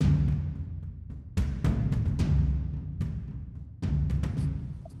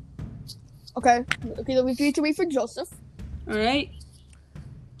Okay, then we need to wait for Joseph. All right.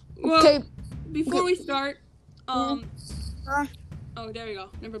 Well, Okay. before we start, Mhm. oh, there you go.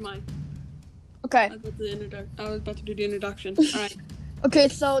 Never mind. Okay. I was about to do the introduction. All right. Okay,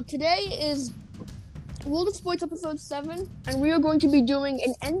 so today is World of Sports episode 7, and we are going to be doing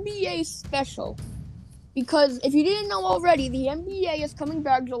an NBA special. Because if you didn't know already, the NBA is coming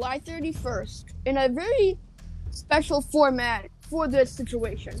back July 31st in a very special format for this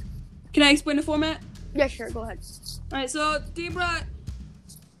situation. Can I explain the format? Yeah, sure, go ahead. All right, so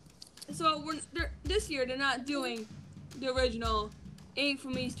this year they're not doing the original 8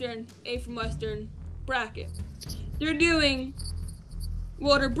 from Eastern, 8 from Western bracket. They're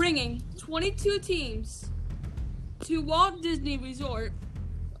bringing 22 teams to Walt Disney Resort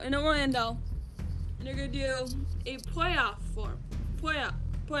in Orlando, and they're gonna do a playoff,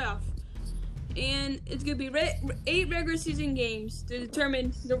 and it's gonna be 8 regular season games to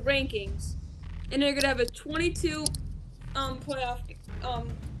determine the rankings, and they're gonna have a 22 playoff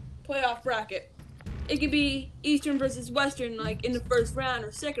bracket. It could be Eastern versus Western, like in the first round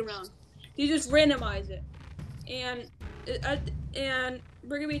or second round. You just randomize it, and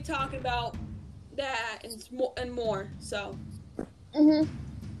we're gonna be talking about that and more. So.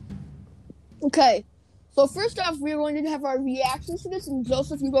 Okay, so first off, we're going to have our reactions to this, and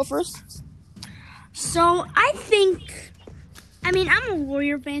Joseph, you go first. So, I'm a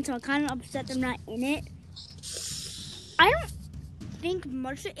Warrior fan, so I'm kind of upset they're not in it. I don't think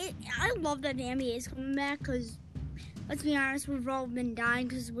much of it. I love that the NBA is coming back, because, let's be honest, we've all been dying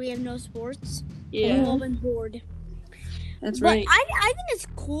because we have no sports. Yeah. We've all been bored. That's right. But I think it's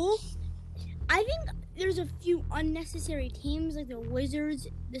cool. I think there's a few unnecessary teams, like the Wizards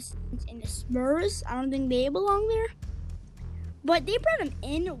and the Spurs. I don't think they belong there. But they brought them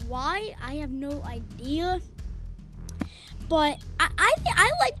in. Why? I have no idea. But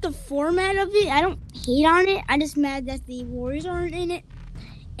I like the format of it. I don't hate on it. I'm just mad that the Warriors aren't in it.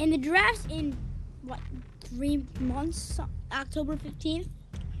 And the draft's in, 3 months? October 15th?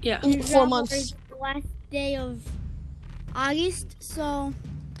 Yeah. And 4 months. The last day of August. So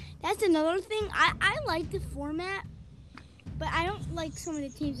that's another thing. I like the format, but I don't like some of the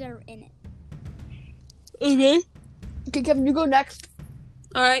teams that are in it. Okay, Kevin, you go next.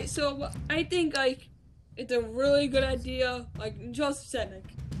 All right. So I think it's a really good idea. Like Joseph said,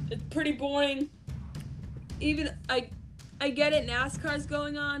 it's pretty boring. Even I get it. NASCAR's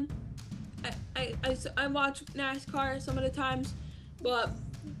going on. I watch NASCAR some of the times, but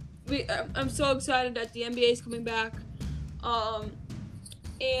I'm so excited that the NBA is coming back.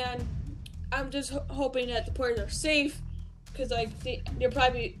 And I'm just hoping that the players are safe, because they're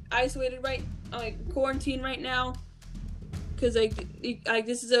probably isolated quarantined right now, because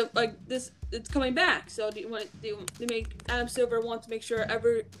this is it's coming back. So Adam Silver wants to make sure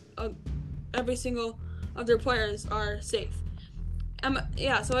every single of their players are safe.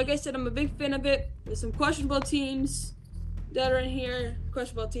 So like I said, I'm a big fan of it. There's some questionable teams that are in here.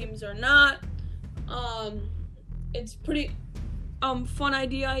 Questionable teams are not. It's pretty fun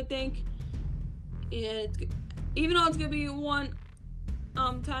idea, I think. And even though it's gonna be one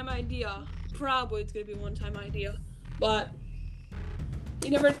time idea, probably it's gonna be one time idea, but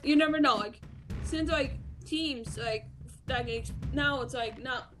you never know. Since teams now it's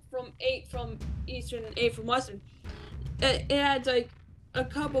not from 8 from Eastern and 8 from Western. It adds a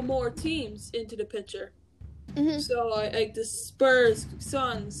couple more teams into the picture. Mm-hmm. So the Spurs,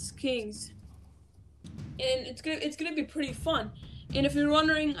 Suns, Kings, and it's gonna be pretty fun. And if you're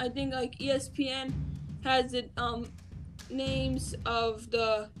wondering, I think ESPN has the names of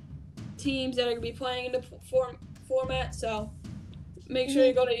the teams that are gonna be playing in the format. So make sure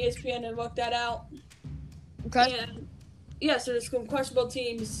you go to ESPN and look that out. Okay. And so there's some questionable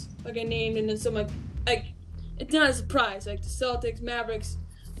teams I named, and then some it's not a surprise. The Celtics, Mavericks,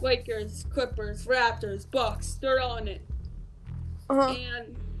 Lakers, Clippers, Raptors, Bucks, they're all in it.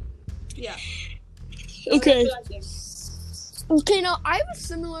 And yeah. Okay. Okay, now I have a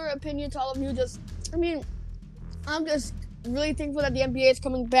similar opinion to all of you. I'm just really thankful that the NBA is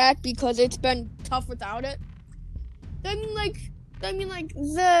coming back, because it's been tough without it. The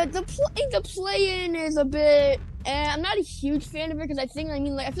play-in is a bit. I'm not a huge fan of it, because I feel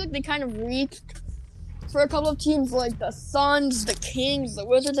like they kind of reached for a couple of teams like the Suns, the Kings, the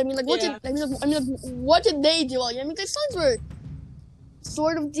Wizards. What did they do all year? The Suns were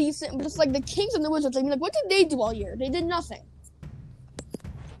sort of decent, but it's like the Kings and the Wizards. What did they do all year? They did nothing.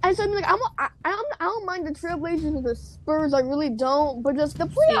 And so I don't mind the Trailblazers or the Spurs. I really don't. But just the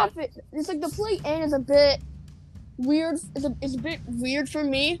playoff, it's like the play-in is a bit weird. It's a bit weird for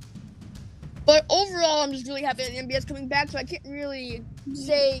me. But overall, I'm just really happy that the NBA is coming back, so I can't really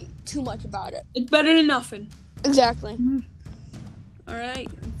say too much about it. It's better than nothing. Exactly. All right.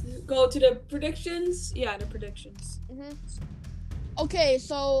 Go to the predictions. Yeah, the predictions. Okay,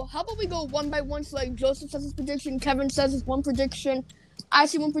 so how about we go one by one? So like Joseph says his prediction, Kevin says his one prediction, I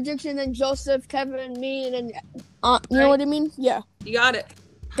see one prediction, then Joseph, Kevin, me, and then you know what I mean? Yeah. You got it.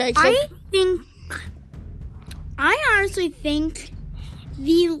 Okay. So, I honestly think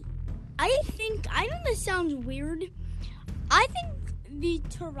I know this sounds weird. I think the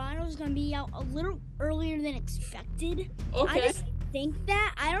Toronto's gonna be out a little earlier than expected. Okay. I just think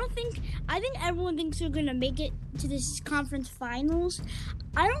that. I think everyone thinks they're gonna make it to this conference finals.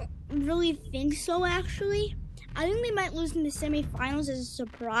 I don't really think so, actually. I think they might lose in the semifinals as a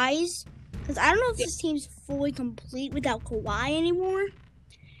surprise. Because I don't know if this team's fully complete without Kawhi anymore.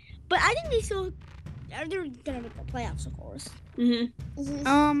 But I think they're gonna make the playoffs, of course.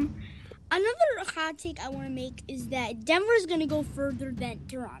 Another hot take I want to make is that Denver's gonna go further than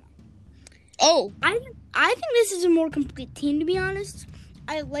Toronto. Oh. I think this is a more complete team, to be honest.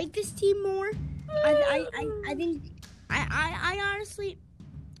 I like this team more. I honestly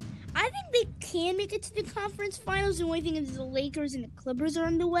think they can make it to the conference finals. The only thing is the Lakers and the Clippers are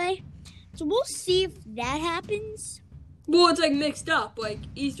in the way. So we'll see if that happens. Well, it's like mixed up. Like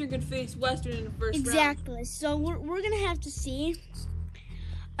Eastern could face Western in the first round. Exactly. So we're gonna have to see.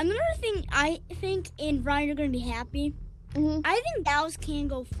 Another thing I think and Ryan are gonna be happy. I think Dallas can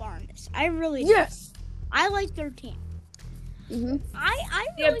go far in this. I really do. Yes. I like their team. I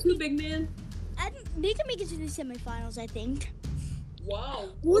They really have two think big men. they can make it to the semifinals. I think. Wow.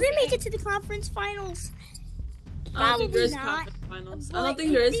 Will they make it to the conference finals? I don't think there's Probably not, conference finals. I But don't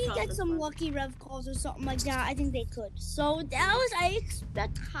think there is if they conference get some finals. lucky rev calls or something like that, I think they could. So Dallas, I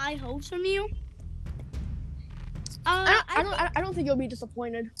expect high hopes from you. I don't think you'll be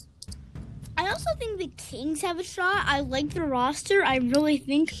disappointed. I also think the Kings have a shot. I like their roster. I really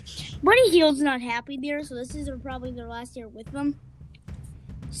think Buddy Hield's not happy there, so this is probably their last year with them.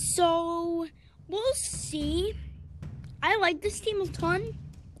 So we'll see. I like this team a ton.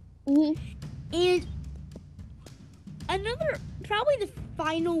 And another, probably the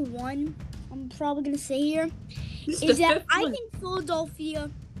final one I'm probably going to say here is that I think Philadelphia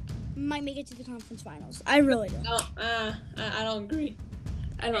might make it to the conference finals. I really do. No, I don't agree.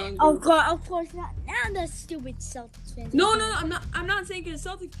 I don't agree. Of course not. Now the stupid Celtics fans. No, I'm not saying it's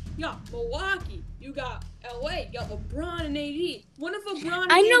Celtics. You got Milwaukee. You got LA. You got LeBron and AD. One of LeBron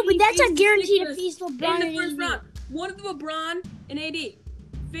and I know, AD but that's faced a guarantee the to Sixers face LeBron in the first and round. AD. One of LeBron and AD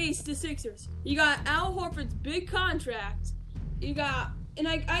faced the Sixers. You got Al Horford's big contract. You got, and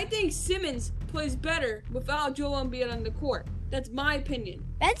I think Simmons plays better without Joel Embiid on the court. That's my opinion.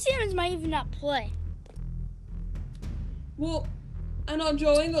 Ben Simmons might even not play. Well, I know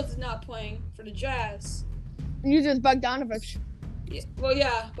Joe Ingles is not playing for the Jazz. Neither is Bogdanovich. Yeah, well,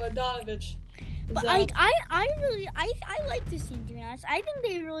 yeah, but Donovich. But I like this team, to be honest. I think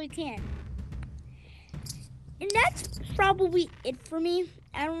they really can. And that's probably it for me.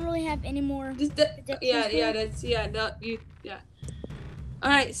 I don't really have any more. All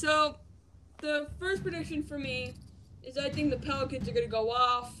right, so the first prediction for me is I think the Pelicans are gonna go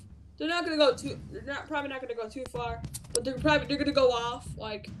off. They're probably not gonna go too far, but they're gonna go off.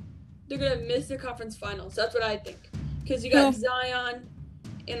 Like they're gonna miss the conference finals. That's what I think. Because you got Zion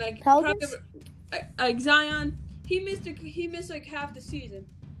and like Zion. He missed like half the season,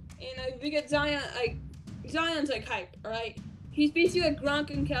 and we get Zion. Zion's like hype, all right? He's basically like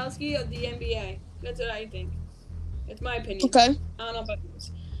Gronkowski of the NBA. That's what I think. That's my opinion. Okay. I don't know about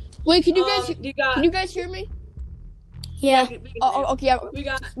this. Wait, can you guys hear me? Yeah. Okay. Yeah. We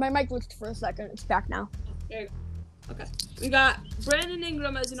got My mic glitched for a second. It's back now. There you go. Okay. We got Brandon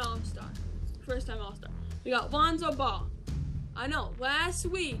Ingram as an All-Star. First time All-Star. We got Lonzo Ball. I know. Last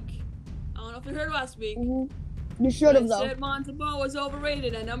week, I don't know if you heard last week. You should have, though. I said Lonzo Ball was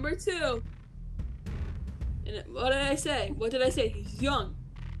overrated at number 2. And what did I say? He's young.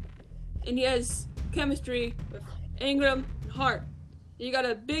 And he has chemistry with Ingram and Hart. You got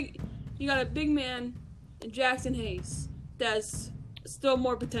a big man in Jackson Hayes that's still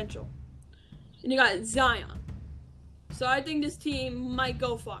more potential. And you got Zion. So I think this team might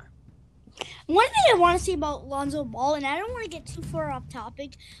go far. One thing I want to say about Lonzo Ball, and I don't want to get too far off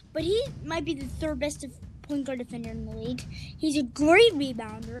topic, but he might be the third best point guard defender in the league. He's a great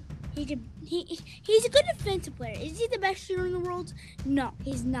rebounder. He's a good defensive player. Is he the best shooter in the world? No,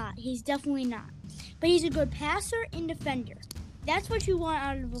 he's not. He's definitely not. But he's a good passer and defender. That's what you want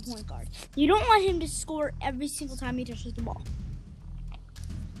out of a point guard. You don't want him to score every single time he touches the ball.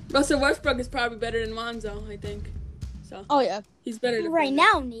 Russell Westbrook is probably better than Lonzo, I think. So. Oh yeah, He's better than right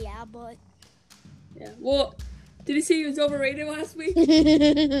now, yeah, but Yeah. Well, did you see he was overrated last week?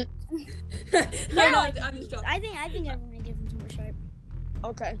 Yeah, I'm just joking. I think everyone gonna give him too much hype.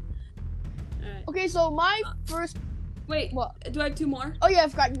 Okay. Alright. Okay, so my first. Wait. What? Do I have two more? Oh yeah, I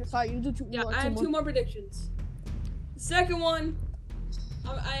forgot. Sorry, you do two. Yeah, more, I have more. two more predictions. The second one,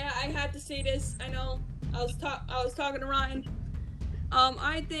 I had to say this. I know I was talking to Ryan.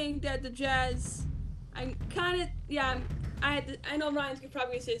 I think that the Jazz. I know Ryan's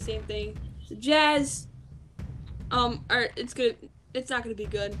probably gonna say the same thing. The Jazz. It's not gonna be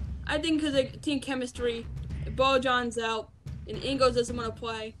good. I think because like team chemistry, if Bojan's out and Ingles doesn't want to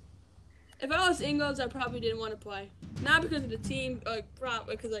play. If I was Ingles, I probably didn't want to play. Not because of the team,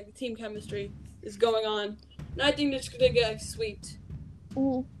 because like the team chemistry is going on. And I think they're just gonna get swept.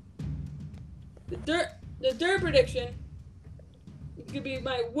 Ooh. The third prediction is gonna be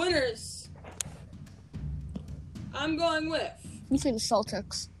my winners. I'm going with. You say the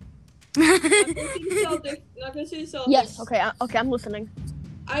Celtics. Not gonna say the Celtics. Yes. Okay. I'm listening.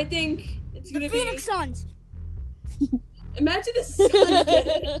 I think it's gonna The Phoenix Suns. Imagine the Suns.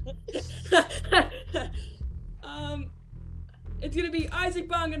 It's gonna be Isaac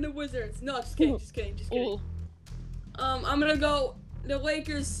Bong and the Wizards. No, just kidding. Ooh. I'm gonna go the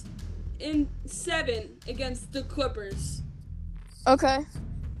Lakers in 7 against the Clippers. Okay.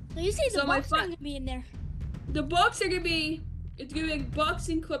 So you say the So my Bucks are gonna be in there? The Bucks are gonna be. It's gonna be like Bucks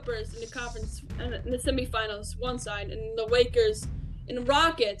and Clippers in the conference in the semifinals, one side, and the Lakers and the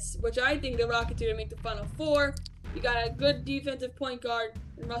Rockets, which I think the Rockets are gonna make the Final Four. You got a good defensive point guard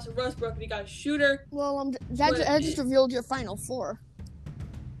in Russell Westbrook, and you got a shooter. Well, that just revealed your Final Four.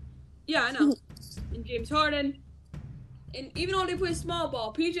 Yeah, I know. And James Harden. And even though they play small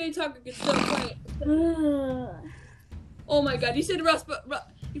ball, PJ Tucker can still play. Oh my God! You said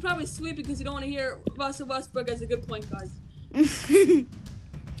you probably sleep because you don't want to hear Russell Westbrook as a good point guard. You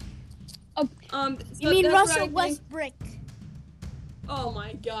mean Russell Westbrook? Oh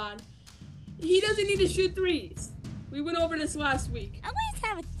my God! He doesn't need to shoot threes. We went over this last week. At least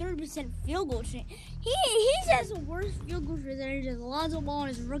have a 30% field goal chance. He has the worst field goal percentage as Lonzo Ball in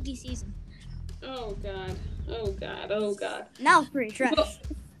his rookie season. Oh God! Now it's pretty trash.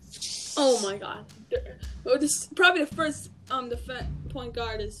 Oh my God! Well, probably the first point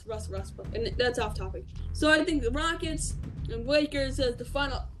guard is Russell Westbrook, and that's off topic. So I think the Rockets and Lakers as the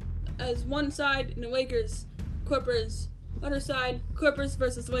final, as one side, and the Lakers, Clippers, other side, Clippers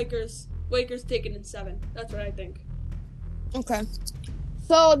versus Lakers. Lakers taking in 7. That's what I think. Okay.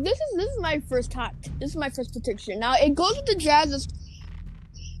 So this is my first prediction. Now it goes with the Jazz.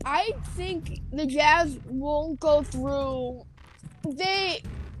 I think the Jazz won't go through. They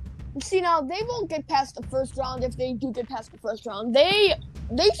won't get past the first round if they do get past the first round. They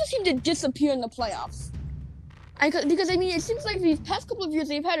just seem to disappear in the playoffs. Because I mean, it seems like these past couple of years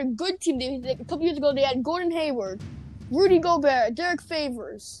they've had a good team. A couple years ago they had Gordon Hayward, Rudy Gobert, Derek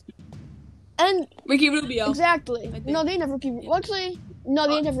Favors, and Ricky Rubio. Exactly. No, they didn't have Ricky. Well, actually, no,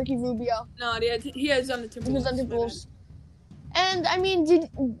 they didn't have Ricky Rubio. No, he has on the Timberwolves. He was on the Bulls. And I mean,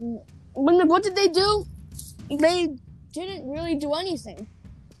 what did they do? They didn't really do anything.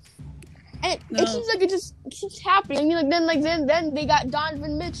 And it seems like it just keeps happening. I mean, then they got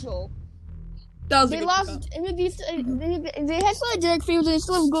Donovan Mitchell. They lost. I mean, they had still had Derek Favors. They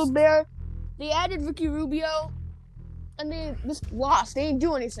still have Gobert. They added Ricky Rubio, and they just lost. They didn't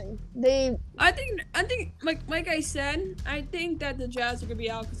do anything. I think like I said, I think that the Jazz are gonna be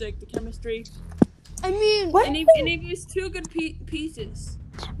out because like the chemistry. I mean, and he used 2 good pieces.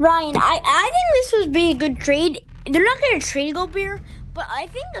 Ryan, I think this would be a good trade. They're not gonna trade Gobert, but I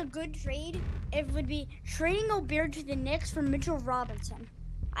think a good trade would be trading Gobert to the Knicks for Mitchell Robinson.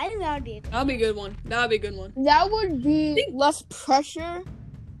 I think that would be a good. That'd be a good one. That would be less pressure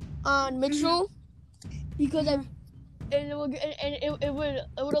on Mitchell because it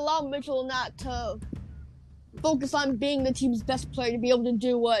would allow Mitchell not to focus on being the team's best player to be able to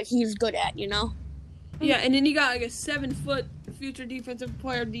do what he's good at, you know? Yeah, and then you got like a 7-foot future defensive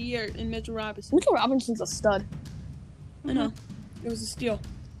player of the year in Mitchell Robinson. Mitchell Robinson's a stud. I know. It was a steal.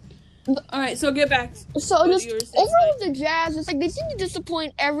 All right, so get back. So just overall, the Jazz, it's like they seem to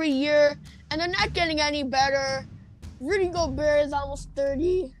disappoint every year, and they're not getting any better. Rudy Gobert is almost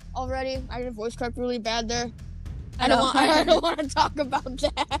 30 already. I did a voice crack really bad there. I don't want to talk about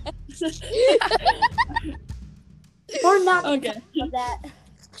that. Or not okay. About that.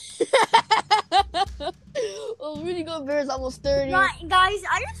 Well, Rudy Gobert is almost 30. Guys,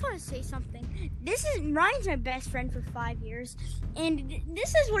 I just want to say something. Ryan's my best friend for 5 years, and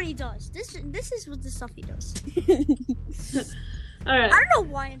this is what he does. This is what the stuff he does. All right. I don't know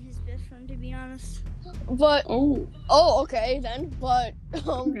why I'm his best friend, to be honest. But oh, okay then. But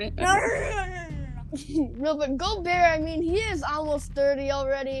No. No, but Gobert, I mean, he is almost 30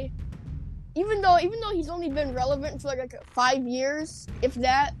 already. Even though he's only been relevant for like 5 years, if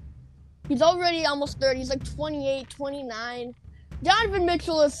that, he's already almost 30. He's like 28, 29. Donovan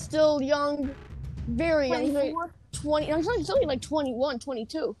Mitchell is still young, very young. He's like 20. He's only like 21,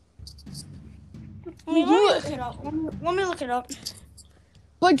 22. Let me look it up. Let me look it up.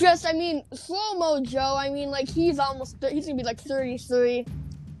 But just, I mean, slow-mo Joe, I mean, like, he's almost, he's going to be like 33.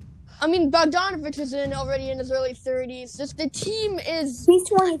 I mean, Bogdanovich is already in his early 30s. Just the team is... He's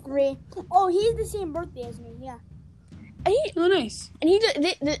 23. Oh, he's the same birthday as me, yeah. Oh, nice. And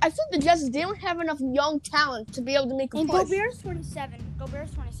I feel the Jets, they don't have enough young talent to be able to make a and push. Gobert's 27.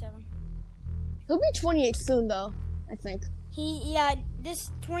 He'll be 28 soon, though, I think. The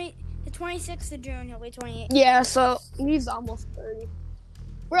 26th of June, he'll be 28. Yeah, so he's almost 30.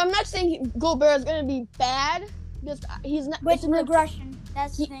 Where I'm not saying Gobert is going to be bad. Just he's not. But it's regression.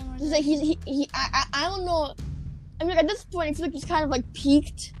 That's the thing. I don't know. I mean, at this point, I feel like he's kind of like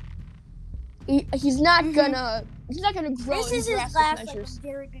peaked. He's not gonna grow. This is his last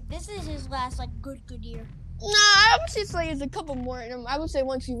very good. This is his last good year. Nah, I would say he's a couple more in him. I would say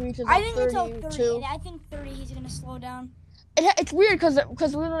once he reaches like 32. Until 30. I think 30 he's gonna slow down. It's weird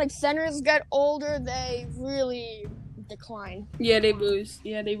because when like centers get older, they really decline. Yeah, they lose.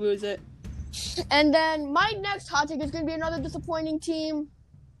 Yeah, they lose it. And then my next hot take is going to be another disappointing team,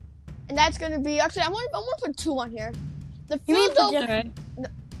 and that's going to be actually I want to put 2 on here. The Philadelphia.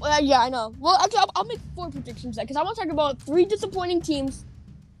 Yeah, I know. Well, actually, I'll make 4 predictions then because I want to talk about 3 disappointing teams,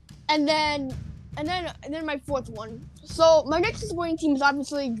 and then my 4th one. So my next disappointing team is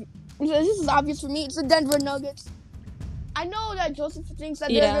obviously this is obvious for me. It's the Denver Nuggets. I know that Joseph thinks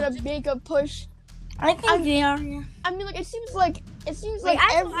that they're going to make a push. I think they are. I mean, like it seems like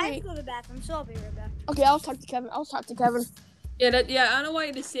I have to go to the bathroom, so I'll be right back. Okay, I'll talk to Kevin. Yeah, I don't want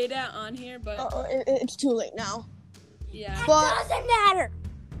you to say that on here, but it's too late now. Yeah. But it doesn't matter.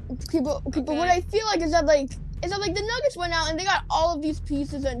 People. Okay. What I feel like is that the Nuggets went out and they got all of these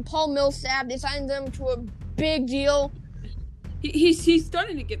pieces, and Paul Millsap, they signed them to a big deal. He's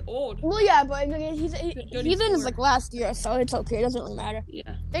starting to get old. Well, yeah, but he's in his last year, so it's okay. It doesn't really matter.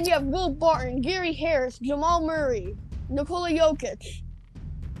 Yeah. Then you have Will Barton, Gary Harris, Jamal Murray, Nikola Jokic,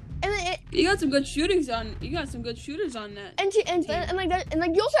 and then you got some good shooters on. You got some good shooters on that. And you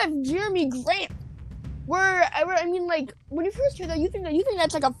also have Jeremy Grant. Where I mean, like when you first hear that, you think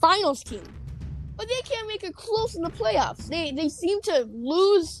that's like a finals team, but they can't make it close in the playoffs. They seem to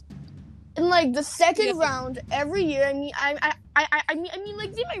lose in like the second round every year. I mean, I mean,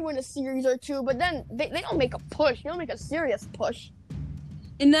 like they might win a series or 2, but then they don't make a push. They don't make a serious push.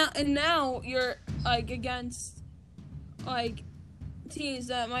 And now you're like against like teams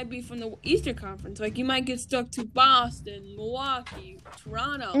that might be from the Eastern Conference. Like you might get stuck to Boston, Milwaukee,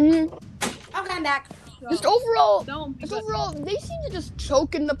 Toronto. Mm-hmm. Okay, I'm back. So, Just overall, they seem to just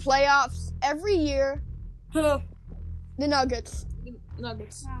choke in the playoffs every year. Who? The Nuggets.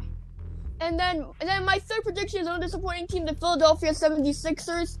 Nuggets. Yeah. And then my 3rd prediction is another disappointing team, the Philadelphia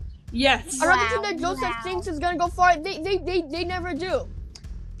 76ers. Yes. Another team that Joseph thinks is going to go far. They never do.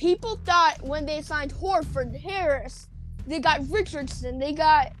 People thought when they signed Horford, Harris, they got Richardson, they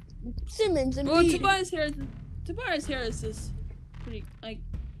got Simmons and Well, Reed. Tobias Harris is pretty, like,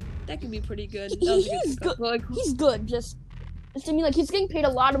 that could be pretty good. He's good. Like, He's good. Just I mean, like he's getting paid a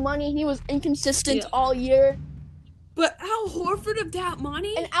lot of money. He was inconsistent all year. But Al Horford of that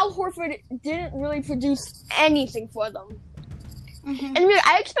money? And Al Horford didn't really produce anything for them. Mm-hmm. And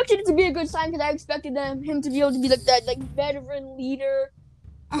I expected it to be a good sign because I expected him to be able to be like that veteran leader.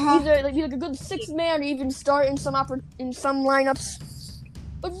 Either be like a good 6th man or even start in some lineups.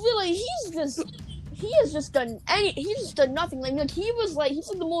 But really, he's just done nothing. He's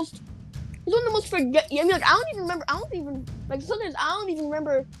one of the most forget. I mean, like I don't even remember. Sometimes I don't even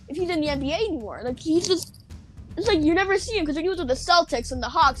remember if he's in the NBA anymore. Like he's just. It's like you never see him because he was with the Celtics and the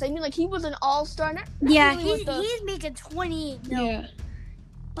Hawks. I mean, like he was an all-star. Yeah, he's making 28 million.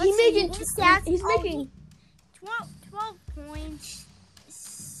 Yeah. He's making 12 points.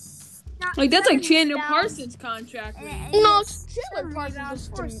 Like that's like Chandler Parsons' contract. No, Chandler Parsons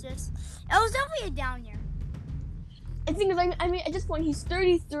is it was definitely a down year. I think I mean at this point he's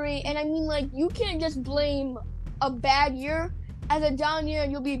 33, and I mean like you can't just blame a bad year as a down year,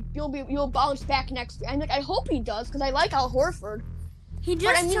 and you'll bounce back next year. And like I hope he does because I like Al Horford. He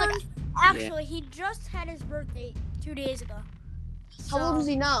just he just had his birthday 2 days ago. How old is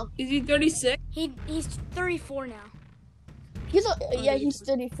he now? Is he 36? He's 34 now. He's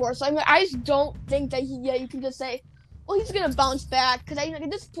 34. So I mean, I just don't think that you can just say, well, he's gonna bounce back because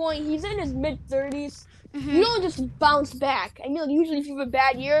at this point he's in his mid-30s. Mm-hmm. You don't just bounce back. I mean, like, usually if you have a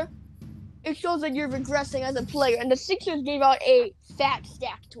bad year, it shows that you're regressing as a player. And the Sixers gave out a fat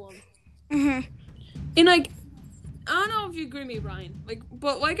stack to him. Mm-hmm. And like, I don't know if you agree with me, Ryan. Like,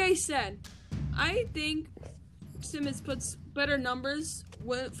 but like I said, I think Simmons puts better numbers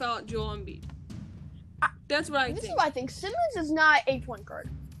without Joel Embiid. That's what I think. This is what I think. Simmons is not a point guard.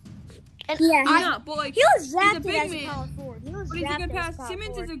 And Yeah, I know, but like he was drafted big as man, a power forward. He was but he's a drafted good as pass. power Simmons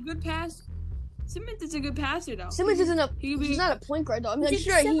forward. is a good pass. Simmons is a good passer though. Simmons isn't a. He could be- He's not a point guard though. I mean, like, He's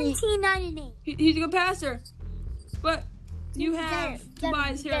sure, 17.98. He's a good passer, but you have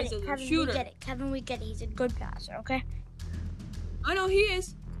Tobias Kevin, Harris as a Kevin, shooter. We get it. Kevin, we get it. He's a good passer, okay? I know he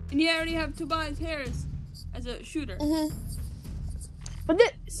is, and you already have Tobias Harris as a shooter. Mm-hmm. But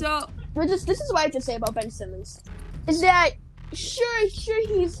So this is what I have to say about Ben Simmons, is that sure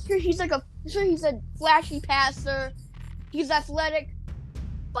he's a flashy passer, he's athletic,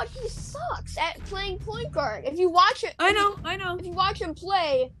 but he sucks at playing point guard. If you watch it, I know. If you watch him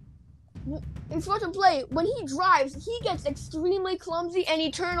play, when he drives, he gets extremely clumsy and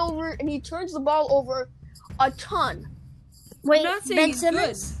he turns the ball over a ton. Wait, I'm not saying Ben he's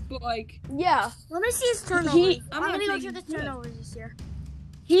Simmons? good, but like Yeah, Let me see his turnovers. I'm Let not me go saying through the he's good. turnovers this year.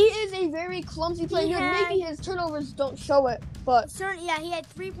 he is a very clumsy player. He had- Maybe his turnovers don't show it, but Yeah, he had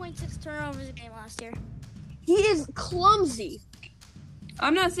 3.6 turnovers a game last year. he is clumsy.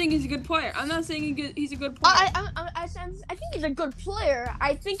 I'm not saying he's a good player. I'm not saying he's a good player. I think he's a good player.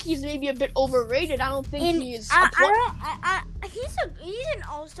 I think he's maybe a bit overrated. I don't think And he's. he's an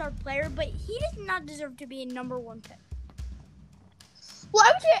all-star player, but he does not deserve to be a number one pick. Well,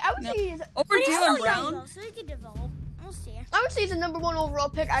 I would say he's. Over But he's Jalen so Brown. young, though, so he can develop. We'll see. I would say he's a number one overall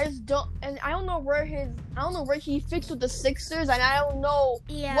pick. I don't know where he fits with the Sixers, and I don't know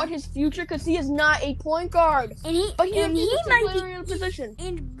Yeah. what his future, because he is not a point guard. And he But he might might be in a position.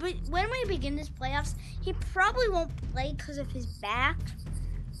 But when we begin this playoffs, he probably won't play because of his back.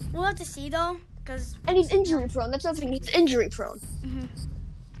 We'll have to see though, because And he's injury prone. That's the thing. He's injury prone.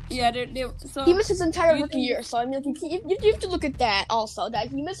 Yeah, so He missed his entire you rookie think- year. So I mean, like, you have to look at that also. That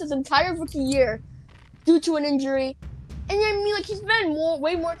he missed his entire rookie year due to an injury. And I mean, like, he's been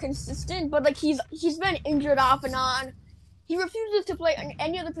way more consistent, but like he's been injured off and on. He refuses to play in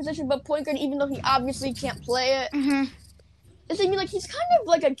any other position but point guard, even though he obviously can't play it. I mean, like, he's kind of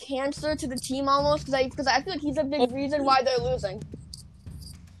like a cancer to the team almost, because I feel like he's a big reason why they're losing.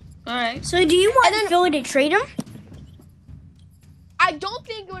 all right. So do you want And then- Philly to trade him? I don't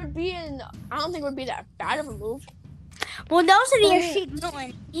think it would be that bad of a move. Well, they also Yeah. have Shake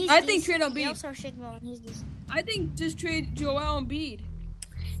Milton. I think trade Embiid. They also have Shake Milton. He's decent. I think just trade Joel Embiid.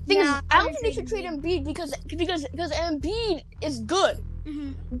 Thing is, Nah, I don't would think they should trade Embiid because Embiid is good.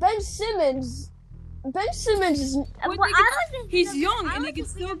 Ben Simmons is. Well, Well, they I could- like to think He's of- young, I and like they to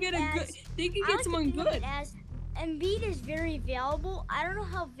can think still of get it a good. as- They can I get like someone to think of good. it as Embiid is very valuable. I don't know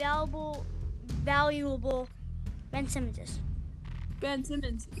how valuable Ben Simmons is. Ben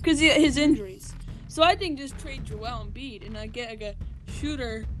Simmons, because his injuries. So I think just trade Joel Embiid and get like a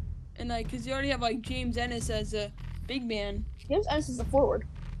shooter, and because you already have like James Ennis as a big man. James Ennis is a forward.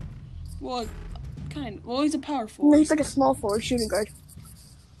 Well, Well, he's a power No, forward. he's like a small forward shooting guard.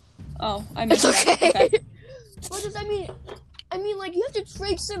 Oh, I It's missed that. okay. Okay. Well, just I mean, like, you have to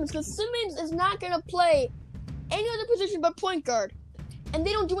trade Simmons because Simmons is not gonna play any other position but point guard, and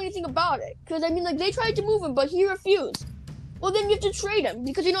they don't do anything about it. Because I mean, like, they tried to move him, but he refused. Well, then you have to trade him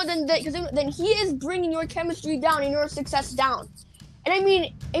because then he is bringing your chemistry down and your success down. And I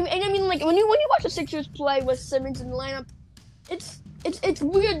mean, like, when you watch the Sixers play with Simmons in the lineup, it's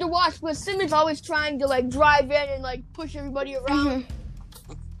weird to watch because Simmons always trying to like drive in and like push everybody around.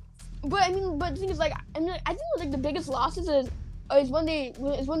 But the thing is, like, I think like the biggest losses is when they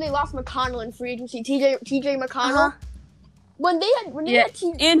lost McConnell in free agency. TJ McConnell. When they had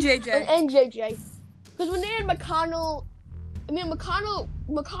And JJ. and JJ, because when they had McConnell,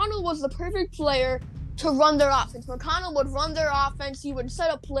 McConnell was the perfect player to run their offense. McConnell would run their offense. He would set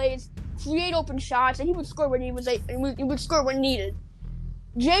up plays, create open shots, and he would score when he would score when needed.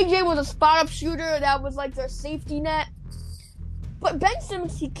 JJ was a spot-up shooter that was like their safety net. But Ben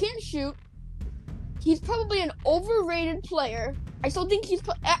Simmons, he can't shoot. He's probably an overrated player. I still think he's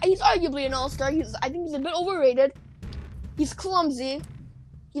arguably an all-star. I think he's a bit overrated. He's clumsy.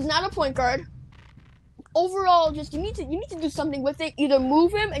 He's not a point guard. Overall, just you need to do something with it. Either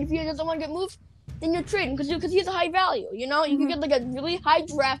move him, and if he doesn't want to get moved, then you're trading because he's a high value. You know, you can get like a really high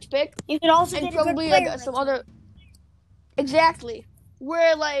draft pick. You could also And get a good probably player like some other. Exactly.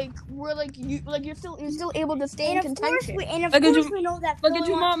 Where you're still able to stay in And of course, contention. we know that Look at Philly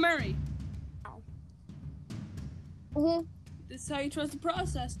Jamal Murray. Mhm. This is how you trust the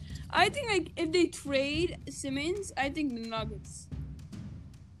process. I think like if they trade Simmons, I think the Nuggets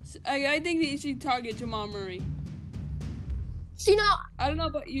I think they should target Jamal Murray. See, now, I don't know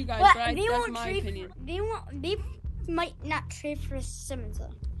about you guys, But but they that's won't my trade. opinion. They might not trade for Simmons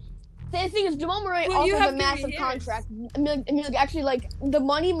though. the thing is, Jamal Murray Well, you also has a have massive Gary Harris. contract. Actually, like, the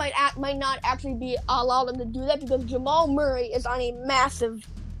money might not actually be allow them to do that because Jamal Murray is on a massive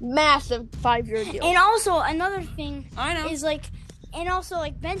 5-year deal. And also another thing I know. is like, and also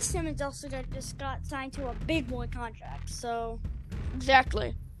like Ben Simmons also just got signed to a big boy contract. So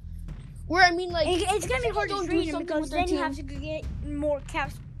Exactly. Where I mean, like, it's gonna be hard to don't do trade him something because with their then you team- have to get more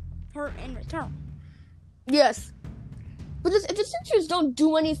caps per in return. Yes. But if the Sixers don't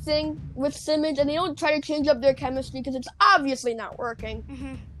do anything with Simmons and they don't try to change up their chemistry because it's obviously not working,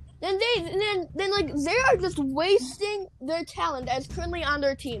 Mm-hmm. then they are just wasting their talent that's currently on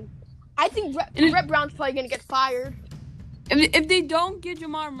their team. I think Brett Brown's probably gonna get fired. If they don't get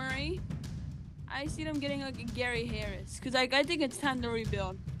Jamal Murray, I see them getting like a Gary Harris because like I think it's time to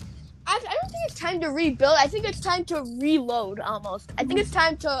rebuild. I don't think it's time to rebuild. I think it's time to reload almost. I think it's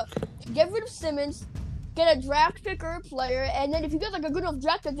time to get rid of Simmons, get a draft pick or a player, and then if you get like a good enough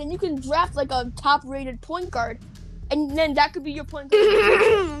draft pick, then you can draft like a top-rated point guard, and then that could be your point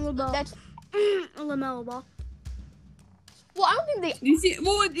guard. That's LaMelo Ball. well, I don't think they. You see,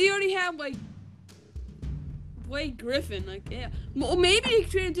 well, they already have like Blake Griffin. Like, yeah, well, maybe they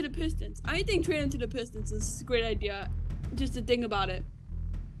trade him to the Pistons. I think trading him to the Pistons is a great idea. Just to think about it,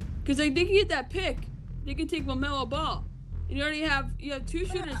 because like they can get that pick, they can take LaMelo Ball. And you have two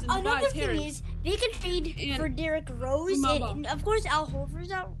shooters in Another Tobias thing Harris. is they could trade And for Derrick Rose, LaMelo. and of course Al Horford's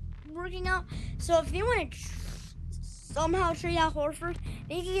not working out. So if they want to somehow trade Al Horford,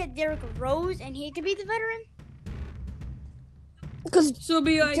 they can get Derrick Rose, and he could be the veteran. Because So it'll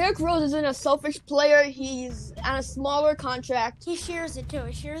be like Derrick Rose isn't a selfish player. He's on a smaller contract. He shares it too.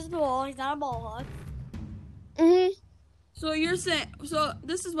 He shares the ball. He's not a ball hog. Mm-hmm. So you're saying, so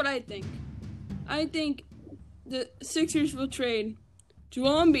this is what I think. I think the Sixers will trade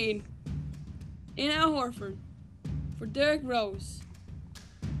Joel Embiid and Al Horford for Derrick Rose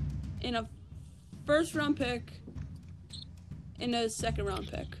and a first-round pick and a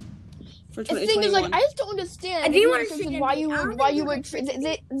second-round pick for The thing is, 2021. like, I just don't understand. I do the wanna sense of trade why Embiid. you I don't would why think you they're would trade.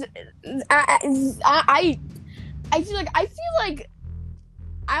 I feel like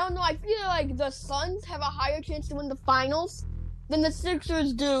I don't know. I feel like the Suns have a higher chance to win the finals than the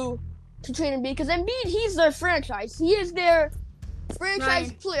Sixers do to trade Embiid because Embiid, he's their franchise. He is their franchise Ryan.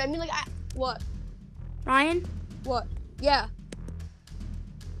 player. I mean, like, what? Ryan, What? Yeah.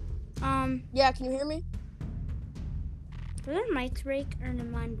 um, Yeah. Can you hear me? did their mics break or did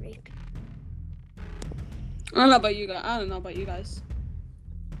mine break? I don't know about you guys.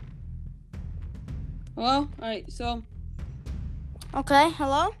 Hello? Alright, so, Okay,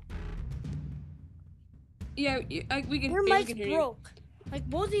 hello. yeah, we can Your yeah, we mics can hear you. broke. Like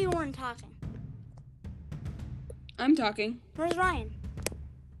both of you weren't talking. I'm talking. Where's Ryan?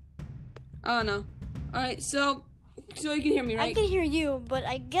 I don't know. Alright, so you can hear me, I right? can hear you, but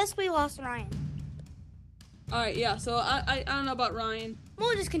I guess we lost Ryan. Alright, yeah, so I don't know about Ryan.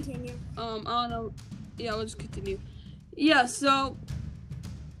 We'll just continue. I don't know. Yeah, we'll just continue. Yeah, so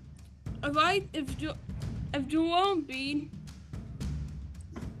if Joel Embiid,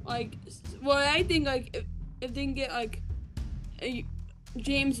 like, well, I think like if they can get like a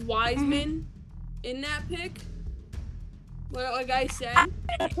James Wiseman in that pick, well, like I said,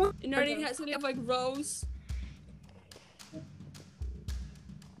 and already has somebody have like Rose.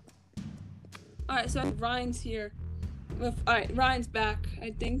 All right, so Ryan's here. All right, Ryan's back.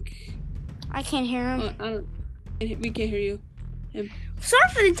 I think. I can't hear him. I don't. We can't hear you. Sorry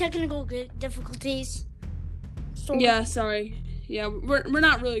for the technical difficulties. Yeah, sorry. Yeah, we're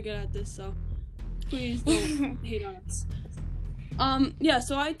not really good at this, so please don't hate on us. Yeah,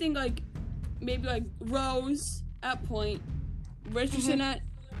 so I think like maybe like Rose at point, Richardson at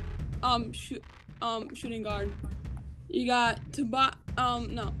shooting guard. You got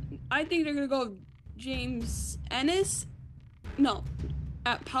no, I think they're gonna go James Ennis. No,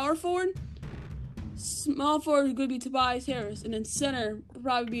 at power forward. Small forward is gonna be Tobias Harris, and then center will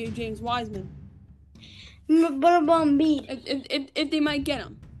probably be James Wiseman. But about Embiid? If they might get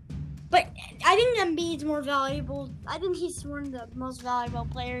him. But I think Embiid's more valuable. I think he's one of the most valuable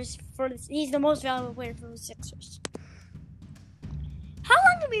players he's the most valuable player for the Sixers. How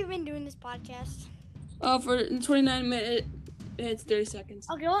long have we been doing this podcast? For 29 minutes, 30 seconds.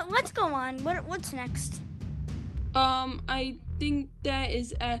 Okay, well, let's go on. What's next? I think that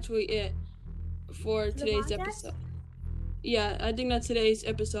is actually it for today's podcast? episode. Yeah, I think that's today's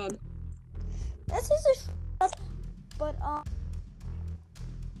episode. This is but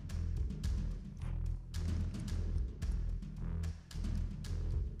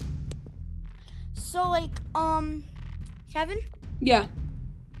So like Kevin, Yeah.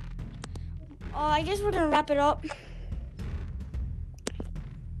 I guess we're gonna wrap it up.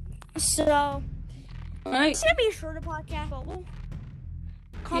 So All right. it's gonna be a shorter podcast, but we'll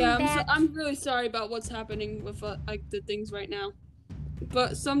come Yeah, back. I'm really sorry about what's happening with like the things right now.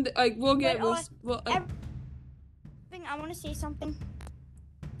 But some like we'll get. I want to say something.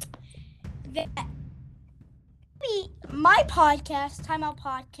 That my podcast, Timeout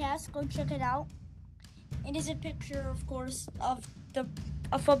Podcast, go check it out. It is a picture, of course, of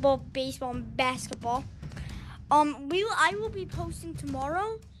football, baseball, and basketball. I will be posting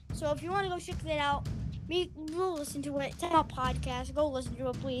tomorrow, so if you want to go check that out, we'll listen to it. Timeout Podcast, go listen to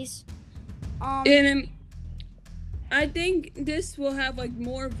it, please. And I think this will have like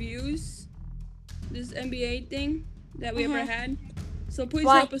more views. This NBA thing that we ever had. So please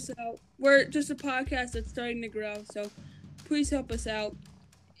help us out. We're just a podcast that's starting to grow. So please help us out.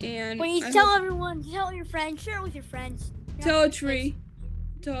 And please tell everyone, tell your friends, share it with your friends. Tell a tree.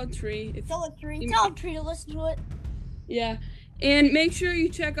 Tell a tree to listen to it. Yeah. And make sure you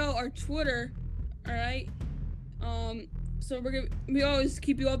check out our Twitter. All right. So we always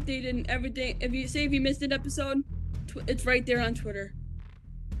keep you updated and everything. If you missed an episode, it's right there on Twitter.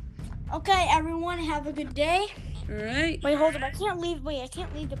 Okay, everyone, have a good day. All right. Wait, hold on. I can't leave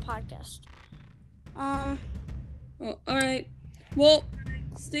the podcast. Well, all right. Well,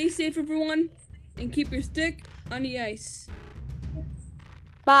 stay safe, everyone, and keep your stick on the ice.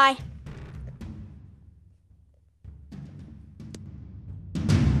 Bye.